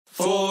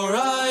For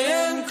I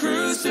am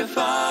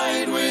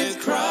crucified with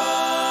Christ,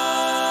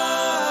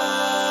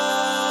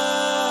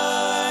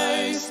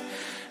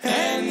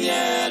 and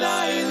yet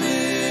I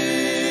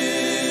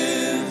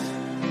live.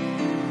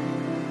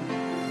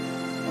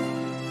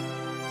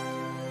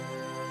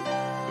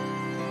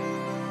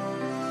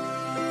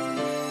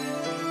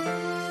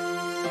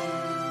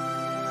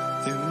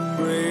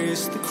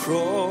 Embrace the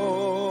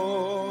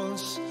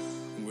cross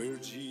where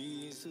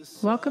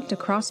Jesus... Welcome to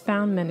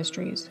Crossbound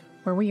Ministries,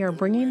 where we are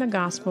bringing the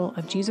gospel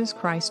of Jesus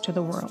Christ to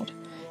the world,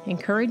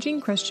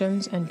 encouraging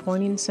Christians and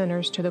pointing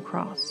sinners to the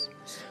cross.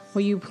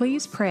 Will you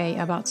please pray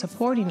about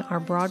supporting our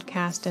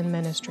broadcast and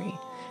ministry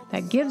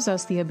that gives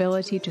us the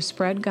ability to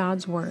spread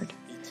God's word?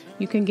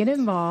 You can get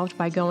involved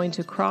by going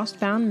to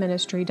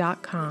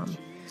crossboundministry.com.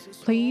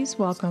 Please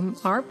welcome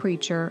our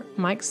preacher,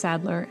 Mike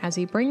Sadler, as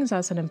he brings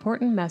us an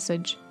important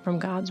message from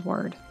God's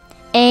word.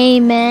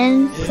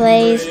 Amen.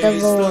 Praise the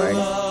Lord.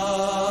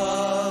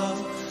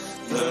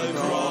 The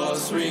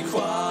cross requires,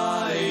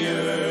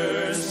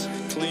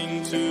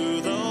 cling to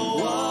the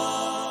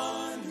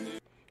one.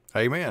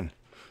 Amen.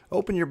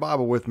 Open your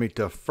Bible with me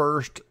to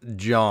 1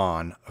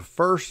 John.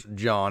 1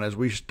 John, as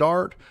we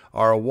start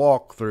our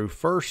walk through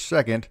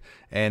 1st, 2nd,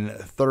 and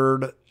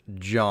 3rd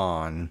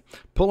John,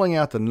 pulling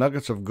out the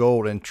nuggets of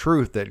gold and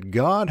truth that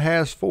God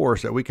has for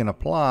us that we can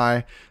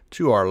apply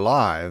to our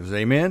lives.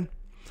 Amen.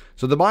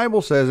 So the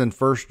Bible says in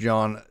 1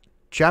 John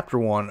chapter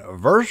 1,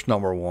 verse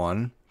number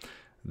 1,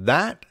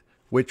 that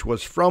which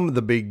was from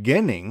the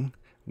beginning,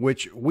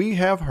 which we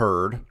have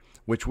heard,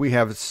 which we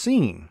have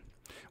seen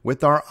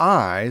with our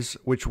eyes,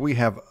 which we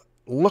have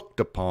looked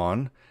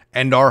upon,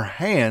 and our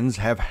hands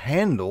have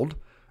handled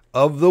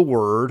of the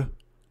word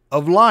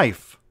of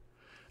life.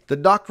 The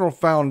doctrinal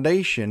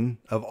foundation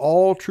of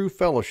all true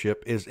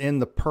fellowship is in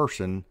the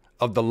person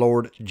of the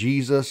Lord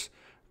Jesus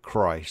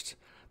Christ.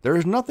 There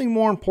is nothing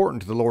more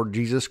important to the Lord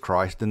Jesus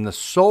Christ than the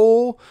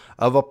soul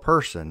of a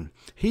person.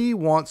 He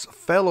wants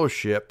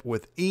fellowship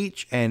with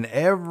each and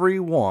every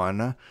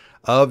one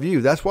of you.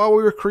 That's why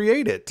we were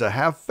created, to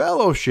have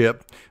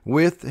fellowship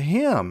with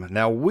Him.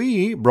 Now,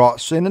 we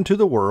brought sin into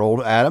the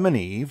world, Adam and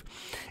Eve,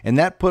 and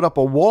that put up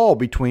a wall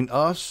between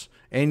us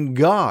and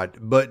God.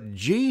 But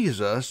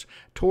Jesus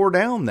tore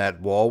down that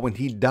wall when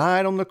He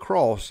died on the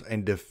cross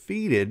and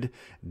defeated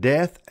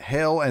death,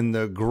 hell, and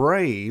the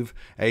grave.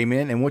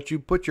 Amen. And once you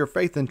put your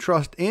faith and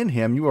trust in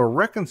Him, you are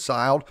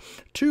reconciled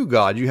to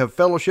God. You have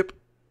fellowship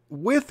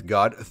with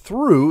God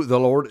through the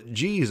Lord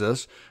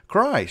Jesus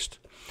Christ.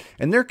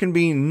 And there can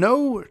be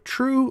no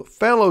true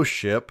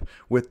fellowship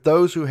with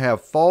those who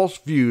have false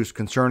views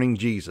concerning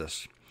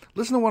Jesus.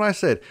 Listen to what I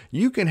said.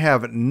 You can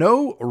have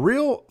no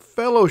real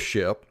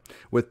fellowship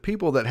with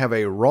people that have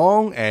a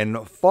wrong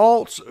and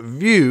false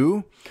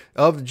view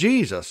of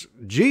Jesus.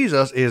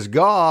 Jesus is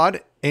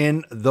God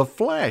in the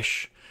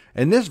flesh.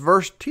 And this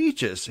verse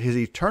teaches His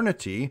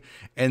eternity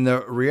and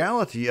the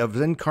reality of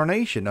His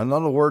incarnation. In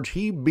other words,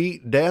 He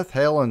beat death,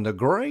 hell, and the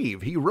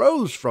grave. He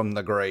rose from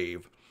the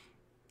grave.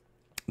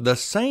 The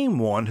same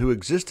one who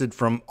existed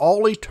from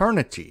all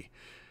eternity.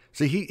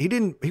 See,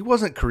 he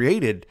wasn't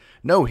created.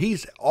 No,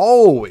 He's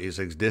always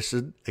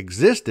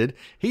existed.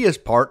 He is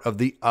part of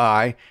the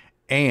I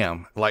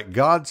am. Like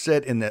God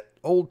said in the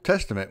Old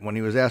Testament when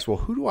He was asked, well,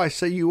 who do I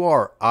say you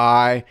are?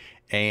 I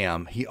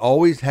am. He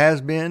always has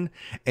been,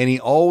 and He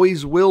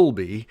always will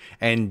be.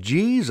 And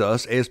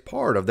Jesus is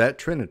part of that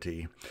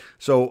Trinity.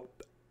 So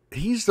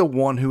He's the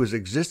one who has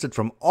existed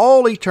from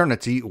all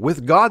eternity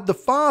with God the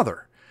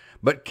Father,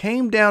 but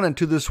came down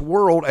into this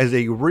world as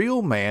a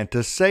real man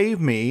to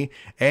save me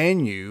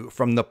and you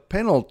from the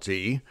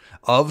penalty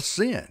of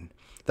sin.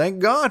 Thank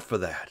God for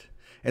that.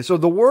 And so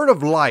the word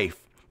of life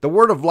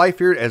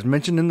here, as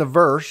mentioned in the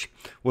verse,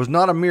 was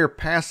not a mere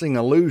passing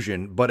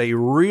illusion, but a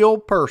real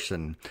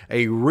person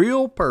in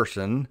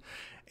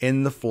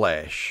the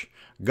flesh.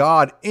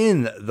 God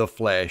in the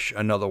flesh,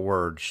 in other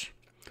words.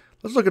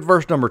 Let's look at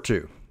verse number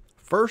 2.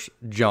 1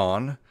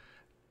 John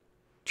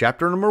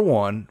chapter number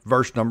 1,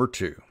 verse number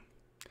 2.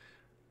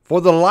 For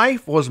the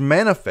life was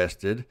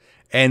manifested,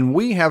 and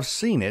we have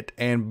seen it,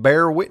 and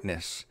bear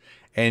witness,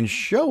 and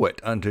show it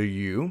unto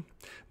you,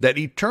 that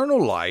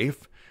eternal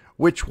life,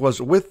 which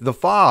was with the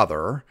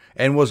Father,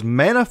 and was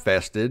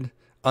manifested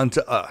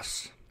unto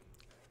us.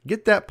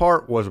 Get that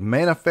part, was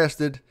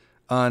manifested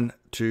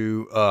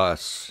unto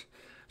us.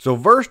 So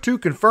verse 2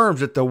 confirms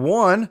that the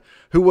one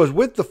who was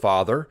with the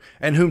Father,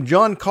 and whom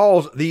John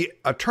calls the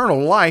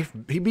eternal life,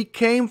 He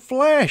became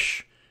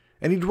flesh.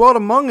 And He dwelt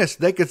among us.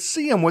 They could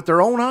see Him with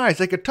their own eyes.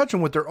 They could touch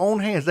Him with their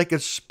own hands. They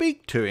could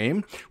speak to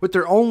Him with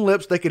their own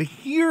lips. They could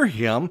hear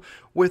Him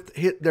with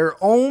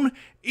their own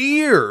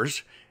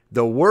ears.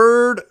 The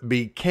Word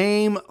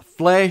became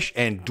flesh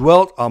and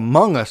dwelt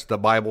among us, the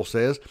Bible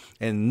says,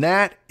 and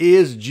that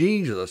is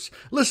Jesus.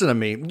 Listen to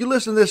me. You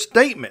listen to this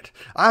statement.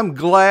 I'm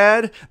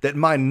glad that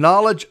my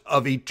knowledge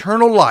of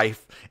eternal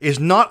life is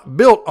not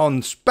built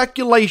on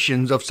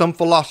speculations of some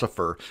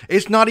philosopher.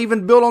 It's not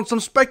even built on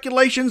some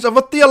speculations of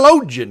a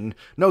theologian.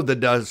 No, the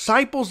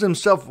disciples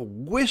themselves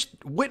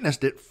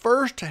witnessed it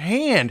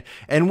firsthand,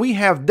 and we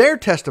have their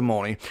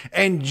testimony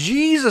and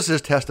Jesus'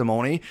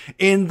 testimony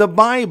in the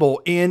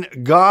Bible, in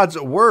God's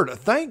Word.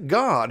 Thank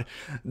God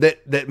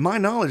that my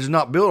knowledge is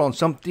not built on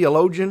some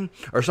theologian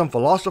or some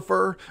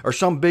philosopher or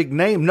some big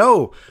name.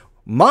 No.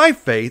 My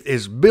faith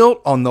is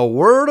built on the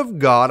Word of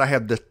God. I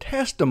have the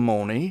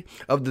testimony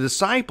of the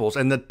disciples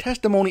and the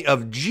testimony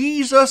of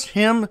Jesus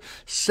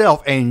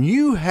Himself, and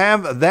you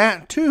have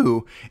that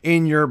too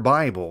in your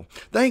Bible.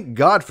 Thank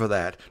God for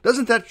that.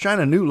 Doesn't that shine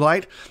a new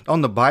light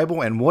on the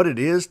Bible and what it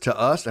is to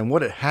us and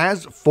what it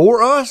has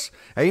for us?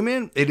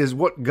 Amen. It is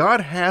what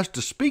God has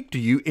to speak to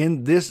you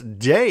in this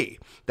day.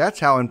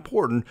 That's how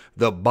important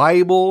the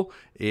Bible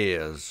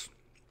is.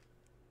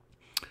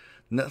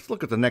 Let's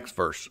look at the next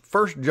verse.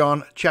 1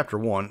 John chapter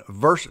 1,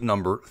 verse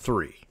number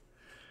 3.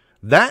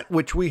 That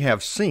which we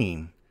have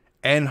seen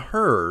and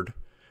heard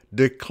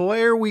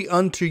declare we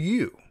unto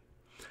you,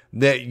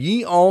 that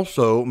ye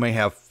also may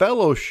have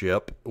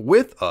fellowship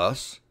with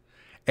us,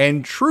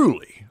 and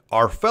truly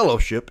our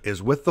fellowship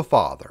is with the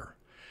Father,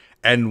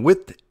 and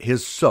with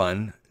His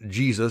Son,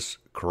 Jesus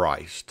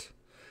Christ.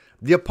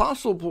 The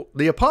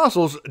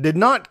apostles did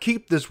not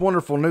keep this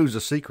wonderful news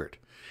a secret.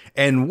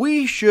 And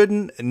we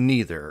shouldn't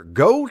neither.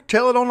 Go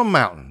tell it on the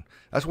mountain.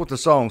 That's what the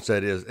song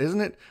said,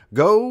 isn't it?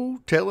 Go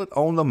tell it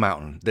on the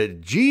mountain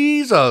that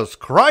Jesus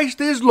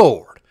Christ is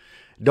Lord.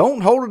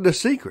 Don't hold it a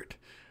secret.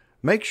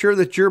 Make sure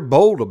that you're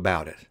bold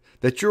about it,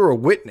 that you're a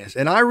witness.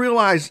 And I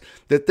realize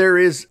that there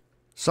is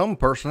some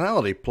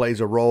personality plays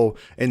a role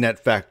in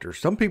that factor.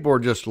 Some people are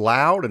just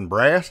loud and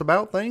brass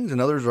about things, and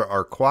others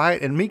are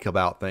quiet and meek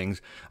about things.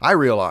 I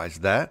realize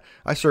that.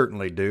 I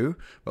certainly do.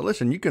 But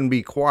listen, you can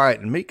be quiet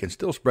and meek and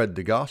still spread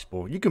the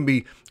gospel. You can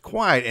be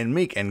quiet and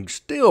meek and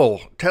still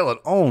tell it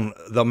on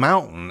the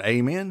mountain.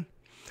 Amen?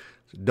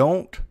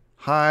 Don't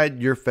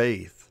hide your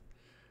faith.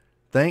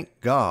 Thank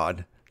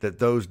God that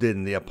those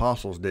didn't. The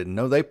apostles didn't.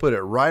 No, they put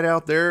it right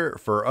out there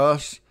for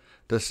us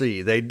to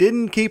see. They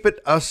didn't keep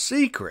it a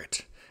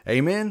secret.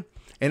 Amen.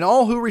 And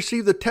all who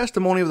receive the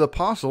testimony of the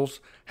apostles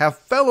have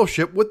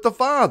fellowship with the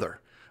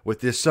Father,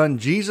 with His Son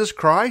Jesus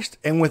Christ,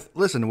 and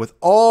with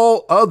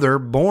all other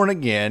born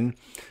again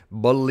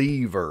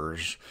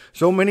believers.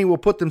 So many will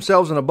put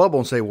themselves in a bubble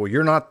and say, well,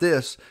 you're not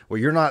this. Well,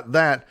 you're not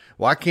that.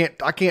 Well, I can't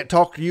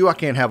talk to you. I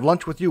can't have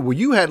lunch with you. Well,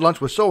 you had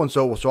lunch with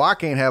so-and-so, so I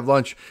can't have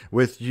lunch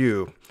with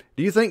you.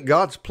 Do you think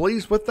God's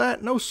pleased with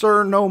that? No,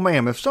 sir, no,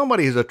 ma'am. If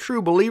somebody is a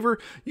true believer,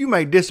 you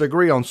may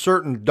disagree on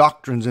certain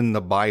doctrines in the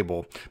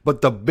Bible,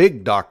 but the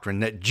big doctrine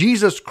that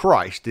Jesus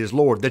Christ is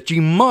Lord, that ye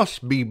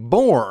must be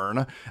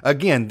born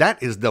again,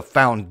 that is the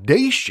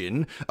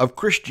foundation of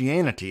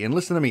Christianity. And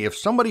listen to me, if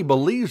somebody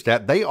believes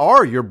that, they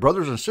are your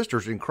brothers and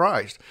sisters in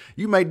Christ.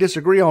 You may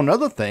disagree on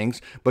other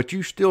things, but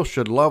you still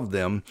should love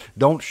them.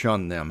 Don't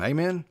shun them.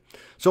 Amen?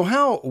 So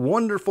how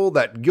wonderful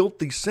that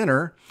guilty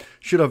sinner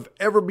should have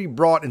ever be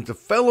brought into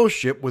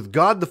fellowship with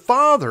God the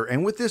Father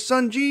and with His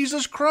Son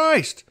Jesus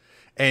Christ.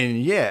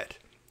 And yet,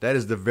 that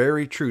is the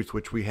very truth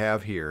which we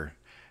have here.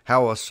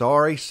 How a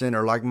sorry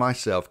sinner like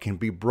myself can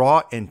be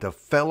brought into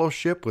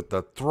fellowship with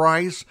the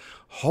thrice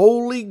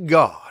holy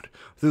God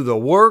through the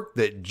work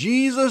that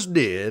Jesus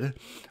did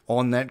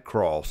on that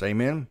cross.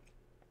 Amen.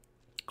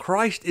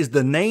 Christ is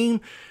the name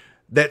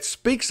that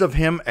speaks of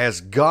Him as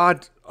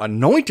God's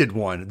anointed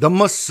one, the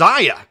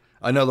Messiah.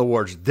 In other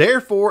words,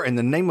 therefore, in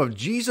the name of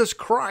Jesus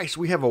Christ,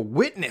 we have a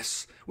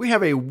witness. We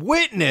have a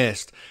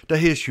witness to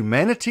His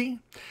humanity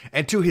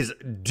and to His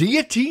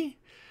deity.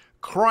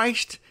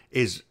 Christ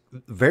is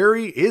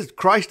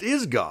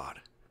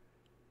God.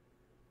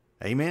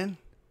 Amen.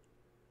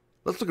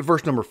 Let's look at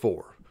verse number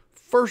 4.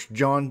 1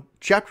 John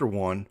chapter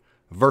 1,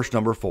 verse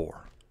number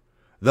 4.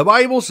 The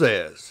Bible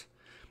says,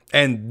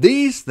 and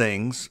these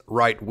things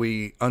write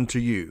we unto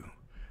you,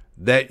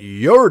 that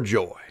your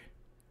joy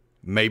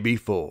may be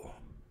full.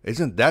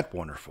 Isn't that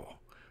wonderful?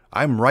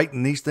 I'm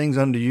writing these things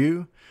unto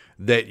you,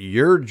 that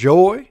your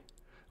joy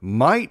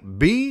might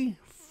be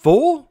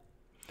full.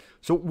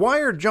 So why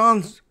are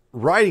John's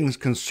writings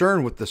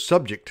concerned with the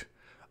subject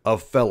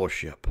of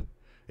fellowship?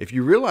 If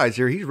you realize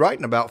here, he's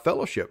writing about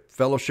fellowship.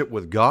 Fellowship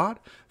with God,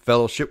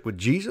 fellowship with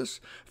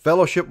Jesus,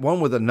 fellowship one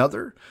with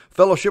another,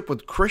 fellowship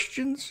with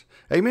Christians.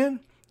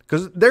 Amen?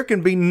 Because there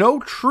can be no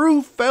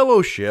true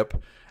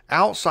fellowship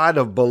outside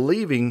of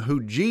believing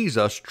who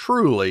Jesus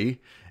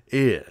truly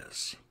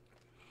is.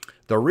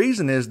 The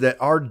reason is that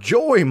our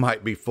joy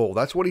might be full.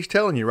 That's what he's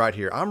telling you right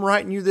here. I'm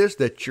writing you this,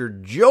 that your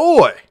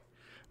joy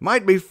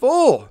might be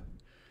full.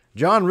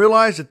 John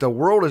realized that the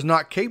world is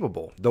not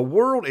capable. The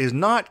world is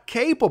not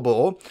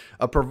capable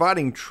of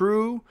providing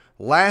true,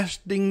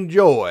 lasting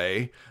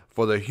joy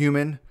for the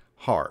human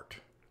heart.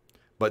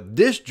 But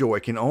this joy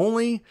can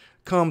only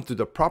come through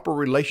the proper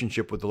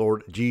relationship with the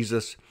Lord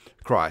Jesus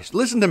Christ.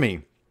 Listen to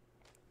me.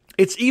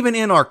 It's even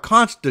in our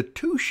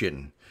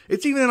Constitution.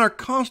 It's even in our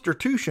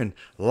Constitution.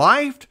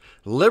 Life,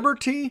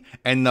 liberty,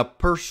 and the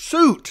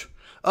pursuit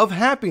of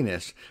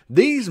happiness.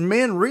 These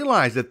men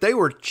realized that they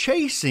were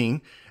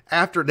chasing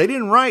after, they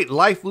didn't write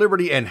life,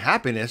 liberty, and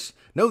happiness.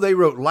 No, they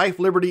wrote life,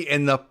 liberty,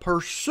 and the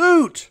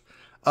pursuit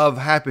of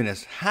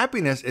happiness.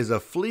 Happiness is a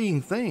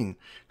fleeting thing.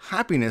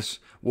 Happiness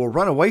will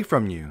run away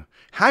from you.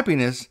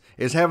 Happiness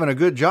is having a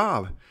good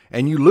job,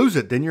 and you lose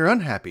it, then you're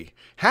unhappy.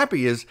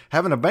 Happy is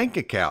having a bank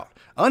account.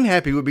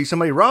 Unhappy would be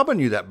somebody robbing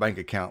you that bank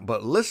account.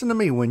 But listen to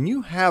me, when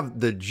you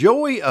have the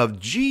joy of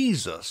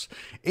Jesus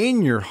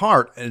in your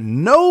heart,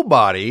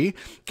 nobody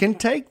can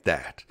take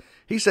that.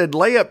 He said,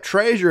 lay up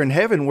treasure in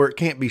heaven where it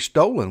can't be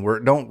stolen, where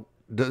it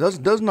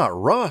does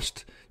not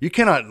rust. You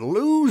cannot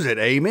lose it.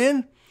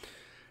 Amen.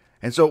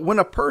 And so when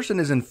a person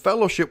is in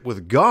fellowship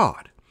with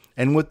God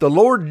and with the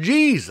Lord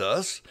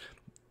Jesus,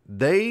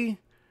 they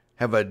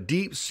have a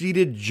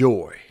deep-seated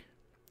joy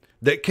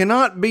that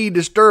cannot be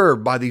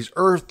disturbed by these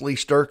earthly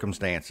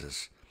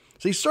circumstances.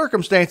 See,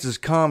 circumstances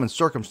come and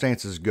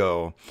circumstances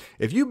go.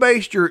 If you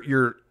based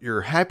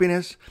your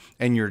happiness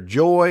and your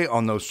joy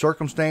on those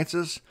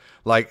circumstances,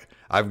 like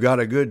I've got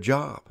a good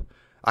job,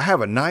 I have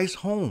a nice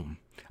home,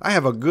 I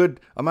have a good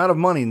amount of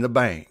money in the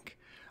bank,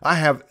 I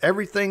have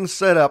everything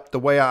set up the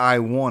way I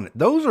want it.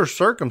 Those are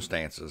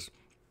circumstances.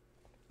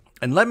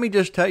 And let me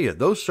just tell you,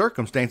 those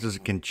circumstances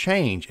can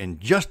change in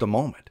just a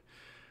moment.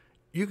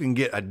 You can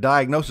get a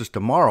diagnosis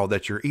tomorrow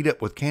that you're eat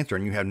up with cancer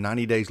and you have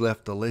 90 days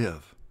left to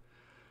live.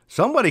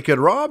 Somebody could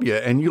rob you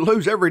and you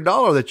lose every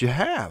dollar that you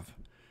have.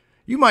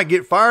 You might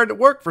get fired at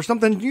work for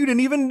something you didn't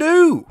even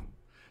do.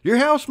 Your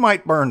house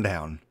might burn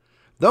down.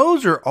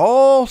 Those are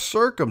all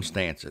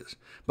circumstances.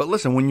 But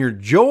listen, when your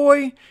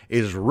joy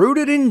is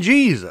rooted in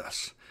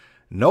Jesus,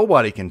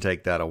 nobody can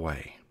take that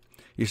away.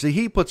 You see,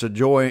 he puts a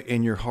joy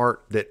in your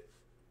heart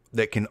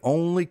that can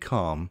only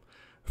come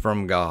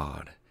from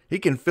God. He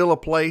can fill a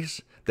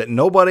place that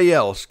nobody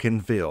else can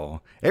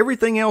fill.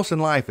 Everything else in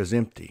life is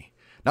empty.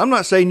 Now, I'm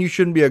not saying you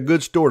shouldn't be a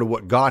good steward of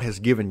what God has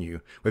given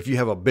you. If you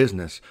have a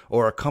business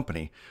or a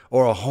company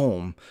or a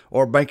home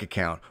or a bank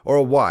account or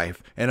a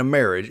wife and a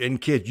marriage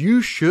and kids,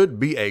 you should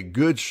be a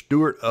good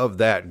steward of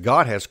that.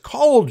 God has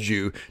called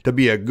you to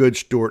be a good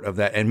steward of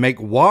that and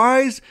make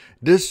wise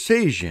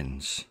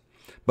decisions.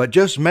 But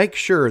just make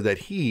sure that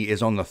he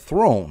is on the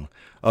throne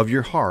of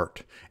your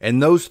heart. And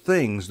those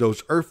things,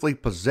 those earthly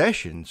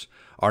possessions,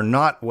 are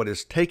not what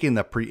is taking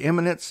the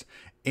preeminence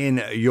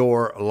in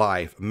your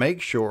life.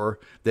 Make sure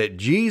that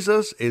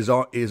Jesus is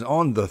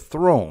on the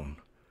throne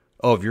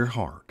of your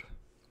heart.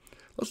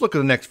 Let's look at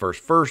the next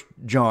verse. 1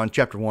 John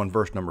chapter 1,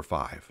 verse number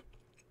 5.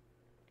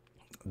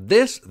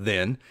 This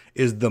then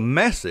is the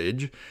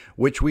message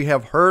which we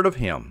have heard of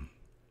him,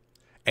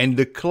 and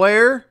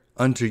declare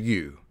unto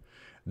you,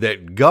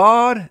 that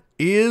God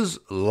is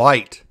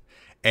light,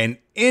 and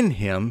in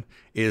him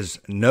is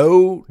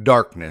no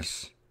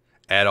darkness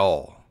at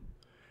all.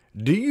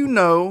 Do you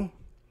know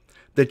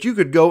that you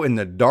could go in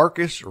the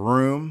darkest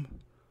room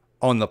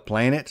on the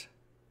planet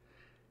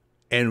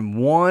and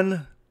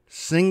one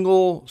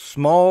single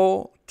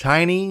small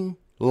tiny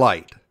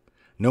light,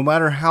 no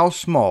matter how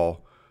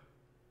small,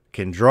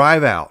 can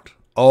drive out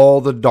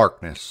all the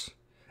darkness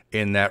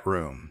in that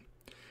room?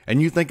 And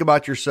you think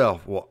about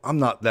yourself, well, I'm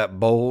not that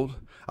bold.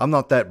 I'm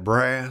not that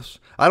brass.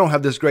 I don't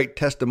have this great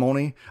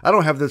testimony. I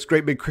don't have this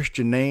great big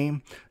Christian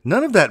name.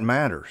 None of that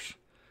matters.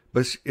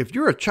 But if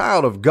you're a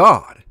child of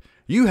God,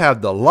 you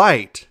have the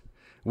light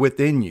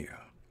within you.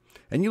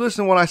 And you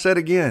listen to what I said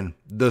again.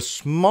 The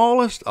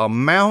smallest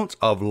amount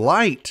of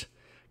light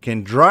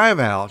can drive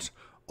out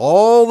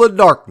all the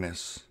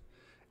darkness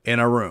in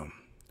a room.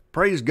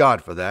 Praise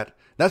God for that.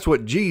 That's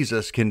what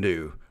Jesus can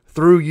do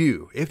through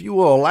you, if you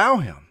will allow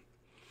him.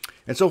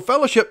 And so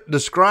fellowship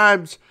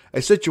describes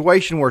a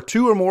situation where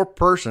two or more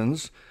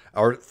persons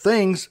or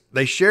things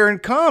they share in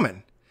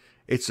common.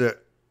 It's a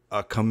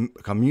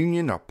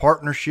communion, a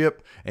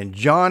partnership, and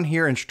John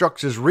here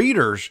instructs his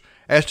readers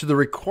as to the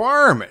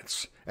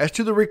requirements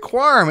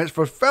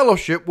for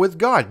fellowship with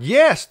God.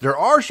 Yes, there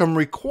are some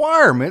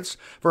requirements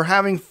for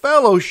having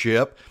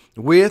fellowship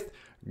with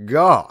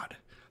God.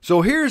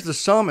 So here's the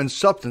sum and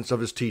substance of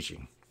his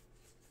teaching.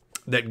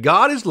 That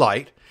God is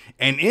light,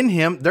 and in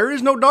him there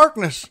is no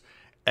darkness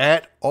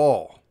at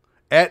all.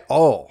 At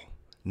all.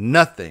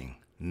 Nothing.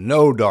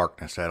 No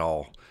darkness at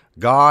all.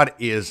 God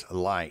is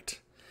light.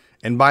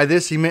 And by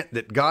this he meant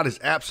that God is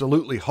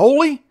absolutely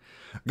holy,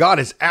 God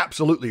is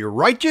absolutely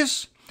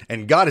righteous,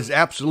 and God is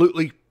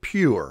absolutely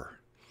pure.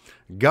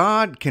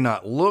 God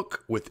cannot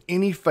look with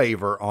any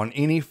favor on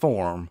any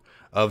form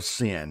of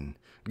sin.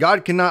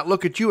 God cannot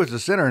look at you as a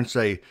sinner and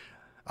say,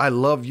 I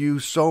love you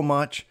so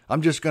much,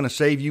 I'm just going to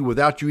save you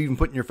without you even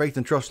putting your faith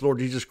and trust in Lord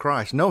Jesus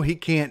Christ. No, he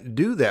can't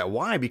do that.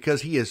 Why?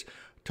 Because he is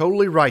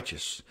totally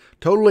righteous,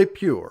 totally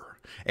pure,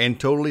 and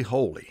totally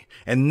holy.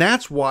 And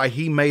that's why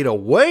he made a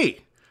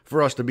way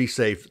for us to be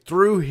saved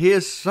through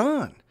his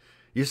Son.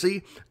 You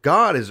see,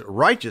 God is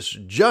righteous,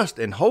 just,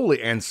 and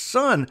holy, and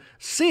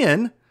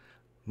sin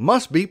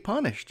must be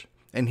punished.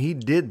 And he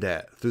did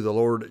that through the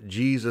Lord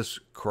Jesus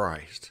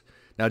Christ.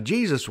 Now,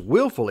 Jesus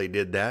willfully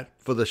did that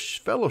for the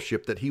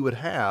fellowship that he would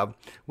have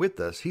with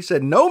us. He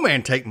said, no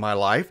man take my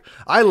life,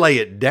 I lay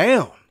it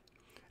down.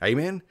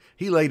 Amen.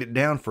 He laid it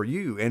down for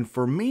you and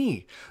for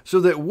me so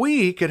that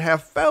we could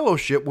have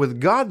fellowship with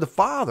God the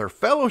Father,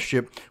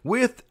 fellowship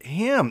with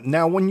Him.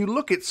 Now, when you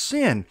look at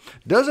sin,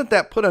 doesn't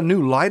that put a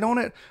new light on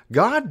it?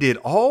 God did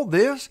all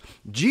this.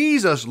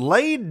 Jesus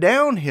laid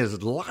down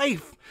His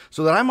life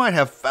so that I might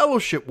have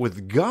fellowship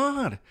with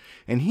God.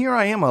 And here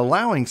I am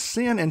allowing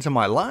sin into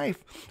my life,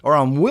 or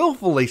I'm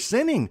willfully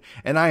sinning,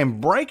 and I am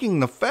breaking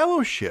the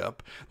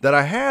fellowship that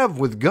I have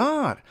with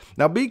God.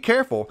 Now be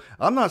careful.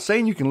 I'm not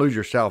saying you can lose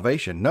your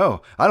salvation.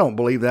 No, I don't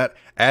believe that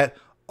at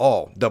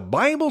all. The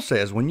Bible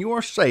says when you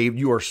are saved,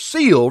 you are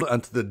sealed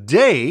unto the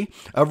day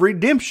of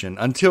redemption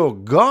until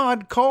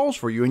God calls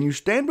for you and you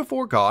stand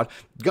before God.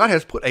 God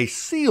has put a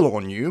seal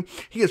on you.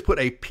 He has put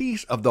a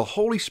piece of the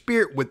Holy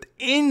Spirit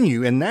within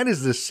you, and that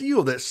is the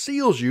seal that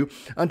seals you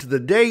unto the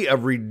day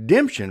of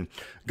redemption.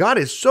 God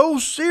is so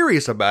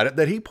serious about it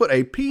that He put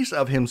a piece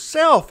of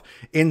Himself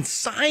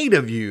inside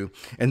of you.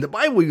 And the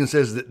Bible even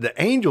says that the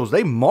angels,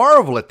 they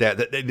marvel at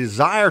that they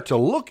desire to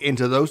look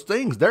into those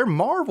things. They're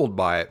marveled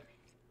by it.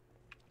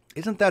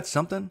 Isn't that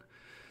something?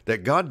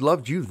 That God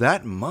loved you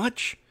that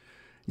much?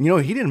 You know,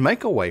 He didn't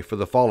make a way for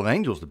the fallen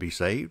angels to be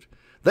saved.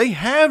 They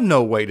have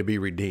no way to be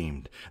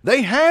redeemed.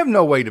 They have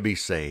no way to be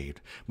saved.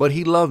 But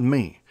He loved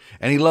me,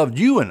 and He loved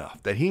you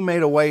enough that He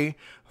made a way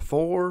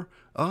for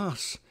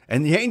us.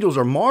 And the angels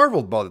are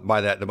marveled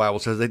by that, the Bible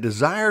says. They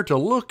desire to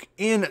look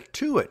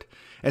into it.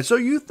 And so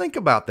you think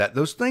about that,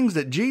 those things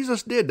that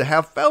Jesus did to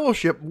have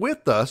fellowship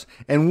with us.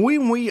 And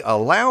when we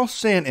allow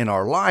sin in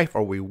our life,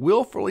 or we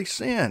willfully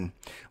sin,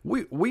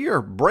 we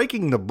are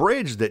breaking the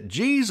bridge that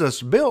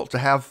Jesus built to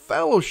have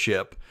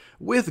fellowship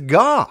with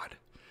God.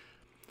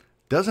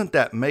 Doesn't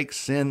that make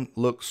sin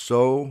look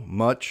so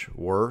much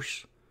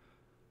worse?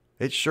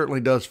 It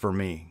certainly does for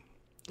me.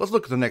 Let's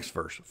look at the next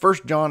verse. 1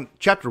 John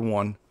chapter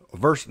 1,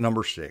 verse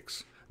number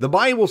 6. The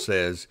Bible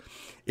says,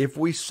 if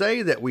we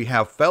say that we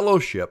have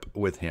fellowship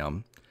with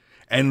Him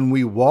and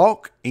we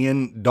walk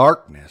in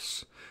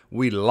darkness,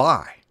 we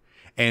lie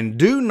and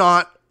do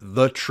not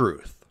the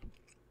truth.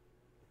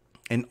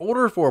 In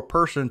order for a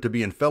person to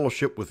be in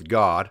fellowship with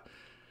God,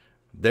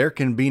 there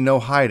can be no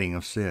hiding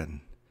of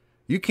sin.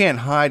 You can't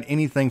hide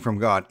anything from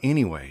God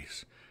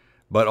anyways.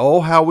 But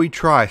oh, how we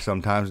try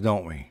sometimes,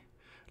 don't we?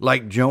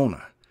 Like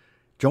Jonah.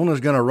 Jonah's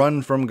going to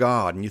run from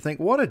God. And you think,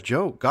 what a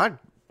joke. God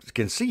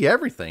can see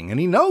everything and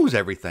He knows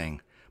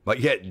everything. But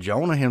yet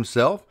Jonah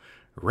himself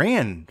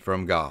ran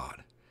from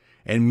God.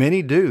 And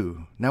many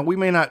do. Now, we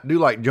may not do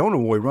like Jonah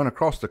when we run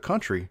across the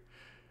country,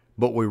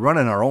 but we run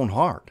in our own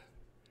heart.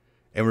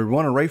 And we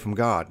run away from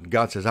God.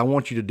 God says, I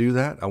want you to do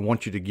that. I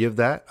want you to give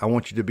that. I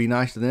want you to be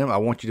nice to them. I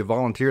want you to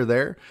volunteer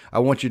there. I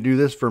want you to do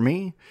this for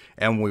me.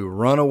 And we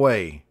run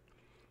away.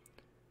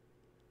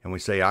 And we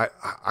say,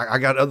 I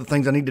got other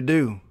things I need to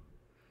do.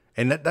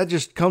 And that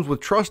just comes with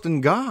trust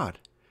in God.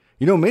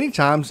 You know, many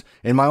times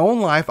in my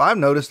own life, I've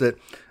noticed that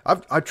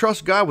I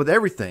trust God with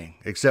everything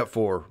except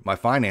for my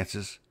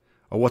finances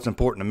or what's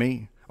important to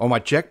me or my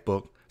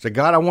checkbook. Say,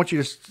 God, I want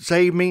you to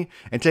save me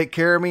and take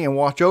care of me and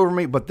watch over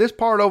me. But this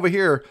part over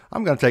here,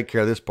 I'm going to take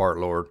care of this part,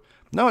 Lord.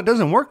 No, it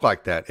doesn't work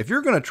like that. If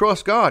you're going to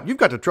trust God, you've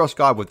got to trust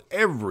God with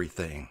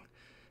everything.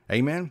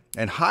 Amen.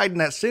 And hiding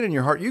that sin in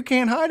your heart, you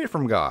can't hide it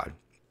from God.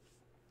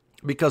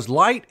 Because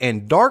light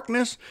and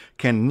darkness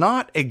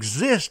cannot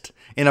exist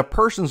in a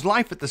person's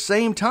life at the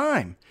same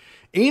time,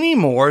 any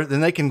more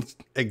than they can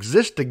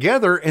exist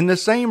together in the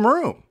same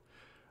room.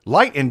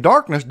 Light and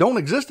darkness don't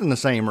exist in the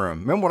same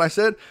room. Remember what I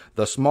said?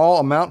 The small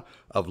amount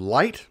of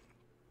light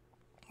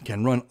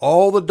can run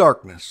all the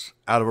darkness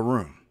out of a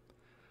room.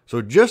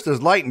 So just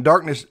as light and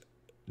darkness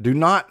do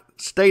not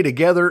stay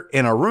together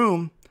in a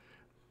room,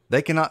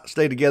 they cannot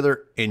stay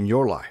together in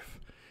your life,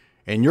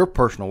 in your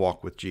personal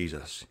walk with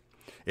Jesus.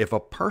 If a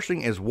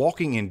person is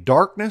walking in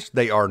darkness,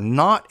 they are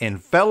not in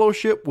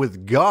fellowship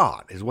with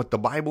God, is what the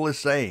Bible is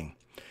saying.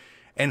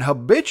 And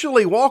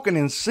habitually walking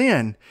in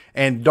sin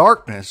and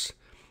darkness,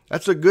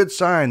 that's a good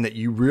sign that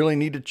you really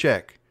need to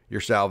check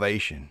your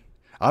salvation.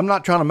 I'm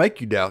not trying to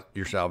make you doubt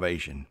your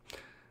salvation.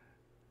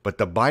 But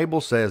the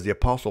Bible says, the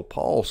Apostle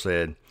Paul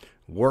said,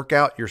 work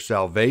out your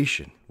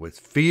salvation with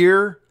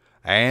fear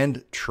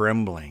and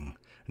trembling.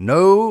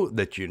 Know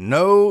that you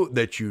know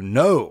that you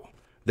know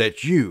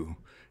that you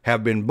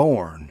have been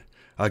born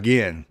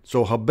again.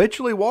 So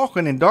habitually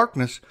walking in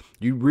darkness,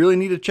 you really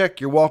need to check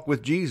your walk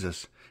with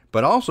Jesus.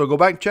 But also go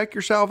back and check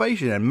your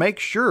salvation and make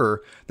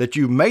sure that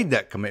you've made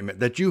that commitment,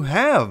 that you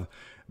have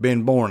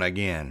been born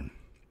again.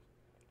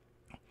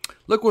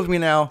 Look with me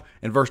now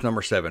in verse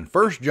number 7.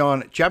 1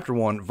 John chapter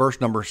 1,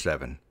 verse number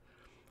 7.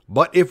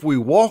 But if we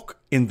walk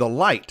in the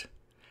light,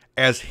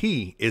 as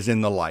He is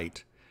in the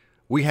light,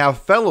 we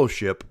have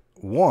fellowship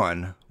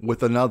one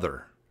with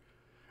another.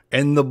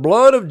 And the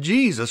blood of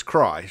Jesus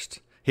Christ,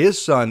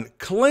 His Son,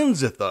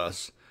 cleanseth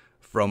us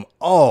from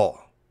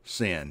all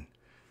sin.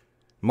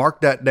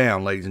 Mark that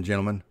down, ladies and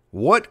gentlemen.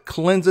 What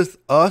cleanseth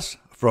us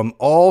from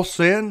all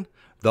sin?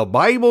 The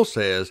Bible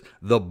says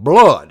the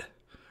blood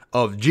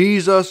of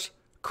Jesus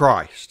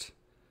Christ.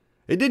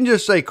 It didn't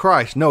just say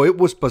Christ. No, it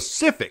was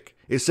specific.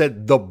 It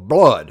said the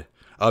blood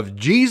of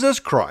Jesus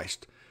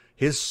Christ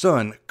his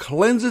Son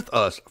cleanseth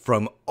us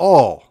from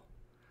all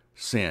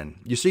sin.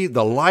 You see,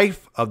 the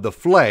life of the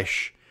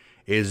flesh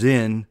is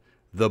in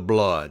the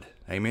blood.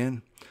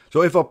 Amen.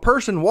 So if a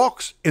person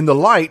walks in the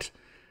light,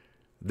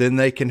 then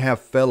they can have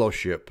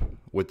fellowship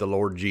with the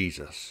Lord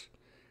Jesus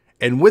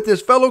and with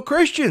his fellow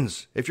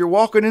Christians if you're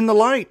walking in the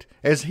light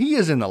as he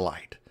is in the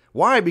light.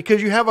 Why?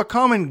 Because you have a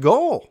common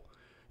goal.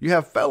 You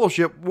have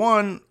fellowship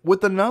one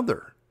with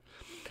another.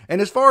 And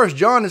as far as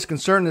John is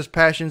concerned in his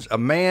passions, a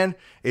man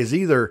is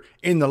either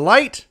in the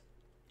light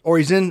or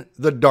he's in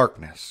the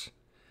darkness.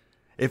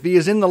 If he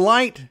is in the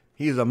light,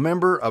 he is a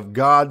member of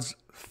God's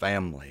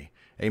family.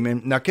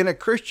 Amen. Now, can a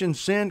Christian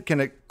sin?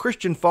 Can a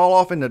Christian fall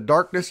off into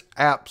darkness?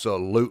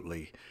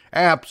 Absolutely.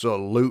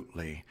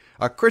 Absolutely.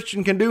 A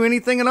Christian can do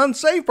anything an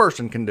unsaved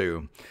person can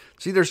do.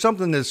 See, there's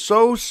something that's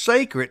so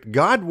sacred,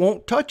 God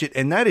won't touch it,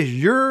 and that is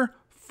your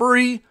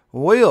free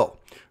will.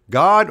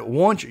 God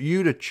wants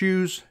you to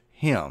choose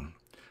him.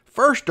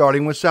 First,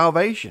 starting with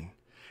salvation.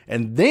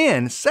 And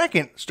then,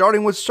 second,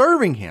 starting with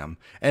serving him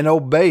and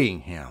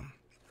obeying him.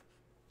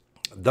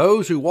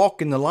 Those who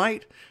walk in the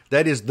light,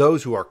 that is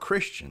those who are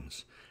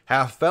Christians,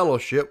 have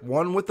fellowship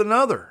one with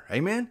another.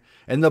 Amen.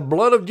 And the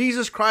blood of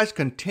Jesus Christ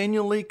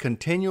continually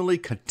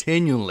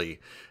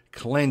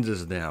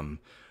cleanses them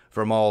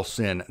from all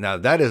sin. Now,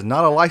 that is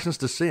not a license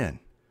to sin.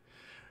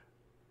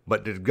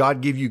 But did God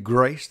give you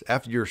grace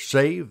after you're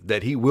saved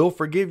that he will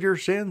forgive your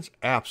sins?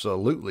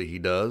 Absolutely he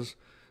does.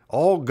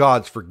 All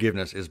God's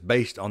forgiveness is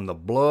based on the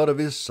blood of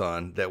his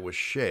Son that was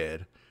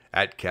shed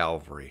at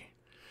Calvary.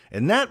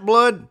 And that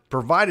blood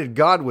provided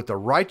God with a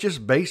righteous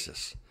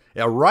basis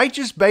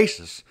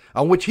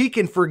on which he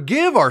can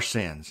forgive our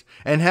sins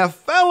and have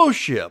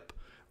fellowship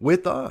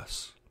with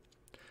us.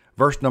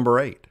 Verse number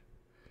 8.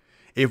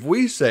 If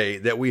we say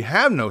that we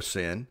have no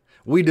sin,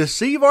 we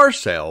deceive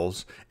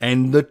ourselves,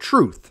 and the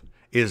truth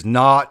is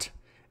not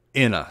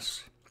in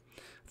us.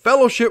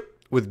 Fellowship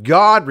with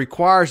God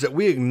requires that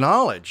we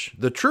acknowledge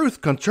the truth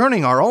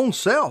concerning our own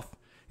self.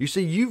 You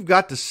see, you've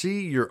got to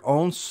see your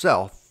own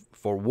self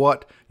for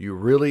what you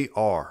really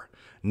are,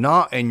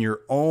 not in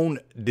your own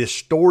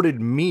distorted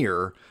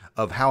mirror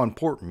of how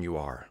important you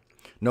are.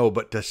 No,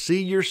 but to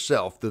see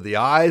yourself through the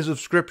eyes of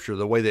Scripture,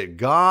 the way that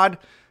God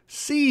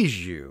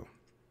sees you.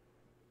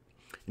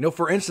 You know,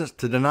 for instance,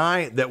 to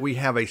deny that we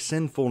have a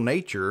sinful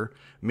nature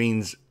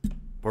means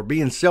we're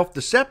being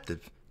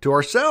self-deceptive to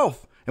ourselves,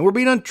 and we're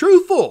being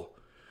untruthful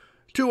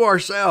to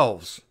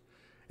ourselves.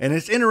 And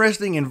it's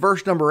interesting in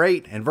verse number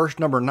 8 and verse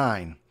number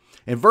 9.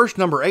 In verse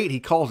number 8,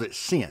 he calls it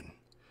sin.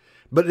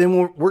 But then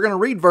we're going to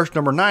read verse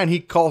number 9,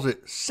 he calls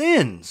it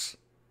sins,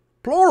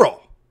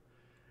 plural.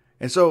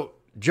 And so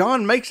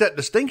John makes that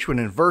distinction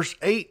in verse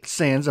 8,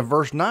 sins, and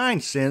verse 9,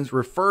 sins,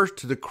 refers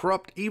to the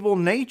corrupt, evil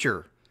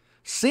nature.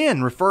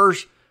 Sin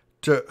refers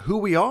to who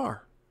we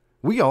are.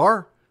 We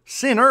are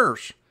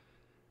sinners.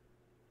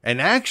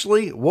 And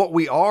actually, what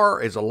we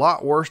are is a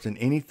lot worse than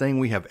anything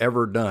we have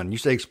ever done. You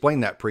say, explain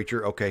that,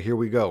 preacher. Okay, here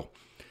we go.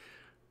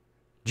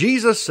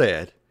 Jesus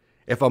said,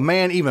 if a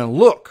man even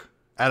look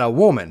at a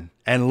woman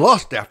and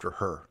lust after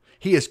her,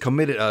 he has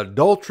committed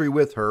adultery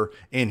with her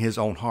in his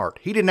own heart.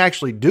 He didn't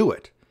actually do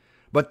it.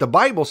 But the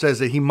Bible says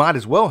that he might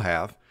as well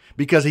have,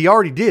 because he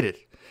already did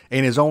it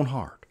in his own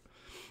heart.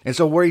 And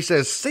so where he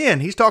says sin,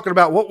 he's talking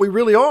about what we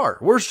really are.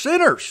 We're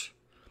sinners.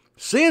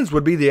 Sins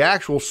would be the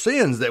actual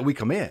sins that we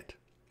commit.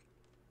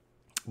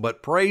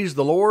 But praise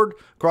the Lord,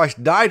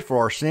 Christ died for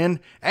our sin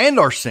and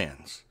our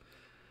sins.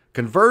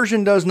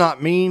 Conversion does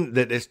not mean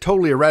that it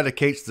totally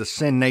eradicates the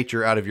sin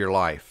nature out of your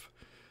life.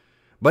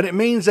 But it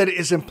means that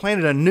it's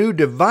implanted a new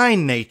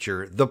divine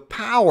nature, the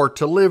power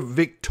to live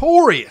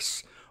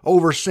victorious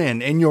over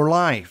sin in your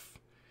life.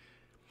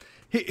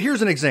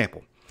 Here's an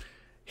example.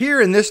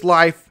 Here in this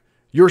life,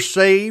 you're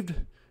saved.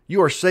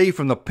 You are saved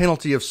from the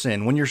penalty of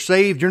sin. When you're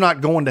saved, you're not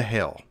going to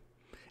hell.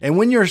 And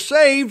when you're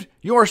saved,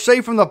 you are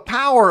saved from the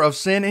power of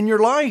sin in your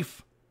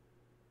life.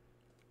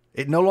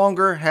 It no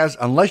longer has,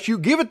 unless you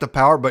give it the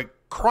power, but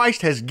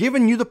Christ has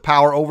given you the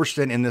power over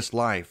sin in this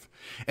life.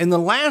 And the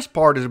last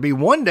part is to be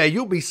one day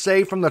you'll be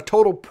saved from the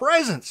total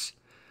presence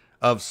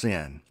of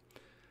sin.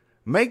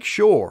 Make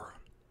sure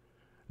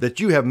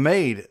that you have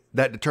made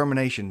that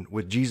determination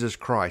with Jesus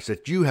Christ,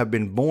 that you have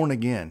been born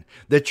again,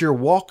 that you're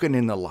walking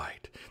in the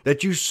light,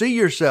 that you see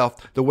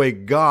yourself the way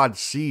God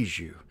sees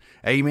you.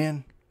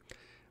 Amen.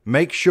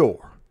 Make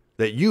sure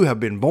that you have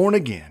been born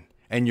again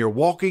and you're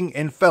walking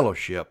in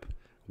fellowship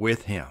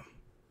with him.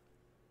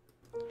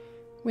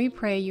 We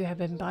pray you have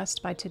been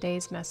blessed by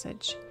today's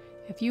message.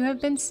 If you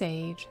have been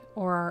saved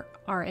or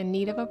are in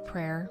need of a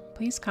prayer,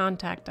 please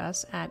contact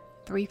us at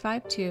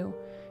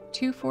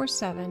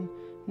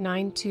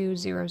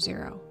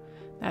 352-247-9200.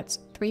 That's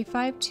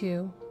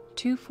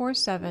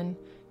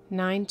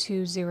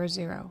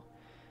 352-247-9200.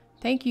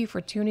 Thank you for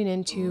tuning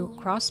into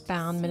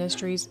Crossbound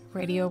Ministries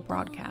radio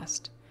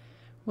broadcast.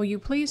 Will you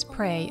please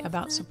pray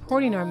about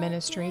supporting our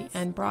ministry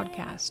and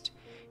broadcast?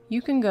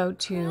 You can go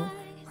to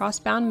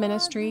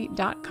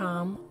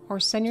crossboundministry.com or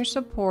send your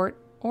support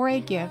or a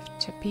gift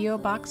to P.O.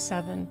 Box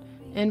 7,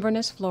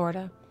 Inverness,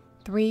 Florida,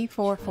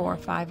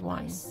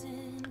 34451.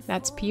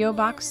 That's P.O.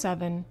 Box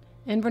 7,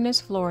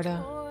 Inverness,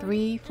 Florida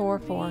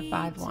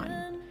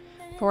 34451.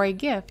 For a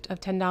gift of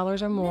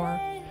 $10 or more,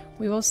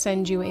 we will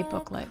send you a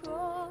booklet.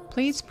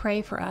 Please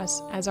pray for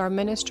us as our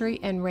ministry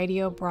and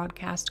radio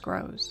broadcast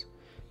grows.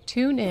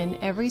 Tune in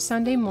every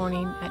Sunday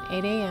morning at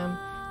 8 a.m.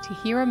 to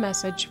hear a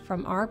message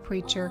from our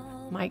preacher,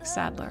 Mike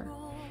Sadler.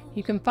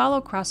 You can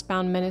follow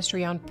Crossbound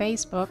Ministry on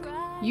Facebook,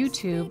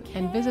 YouTube,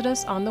 and visit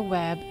us on the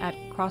web at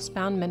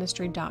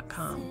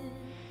crossboundministry.com.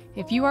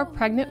 If you are a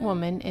pregnant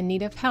woman in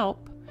need of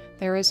help,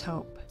 there is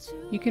hope.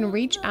 You can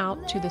reach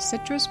out to the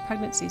Citrus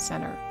Pregnancy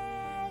Center.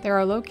 There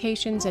are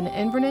locations in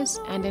Inverness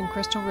and in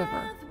Crystal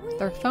River.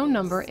 Their phone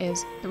number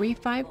is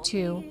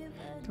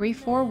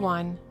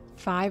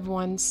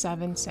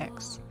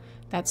 352-341-5176.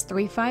 That's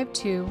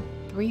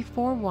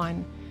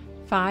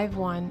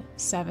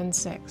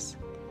 352-341-5176.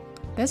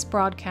 This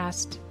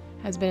broadcast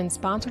has been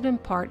sponsored in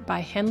part by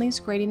Henley's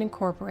Grading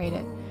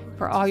Incorporated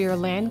for all your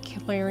land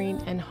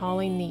clearing and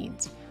hauling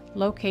needs,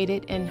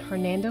 located in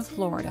Hernando,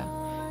 Florida,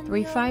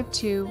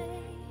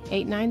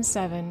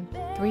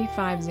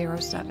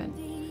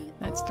 352-897-3507.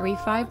 That's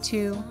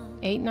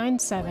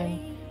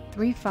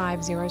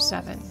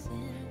 352-897-3507.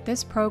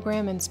 This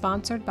program is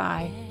sponsored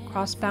by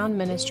Crossbound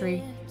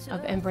Ministry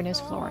of Inverness,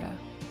 Florida.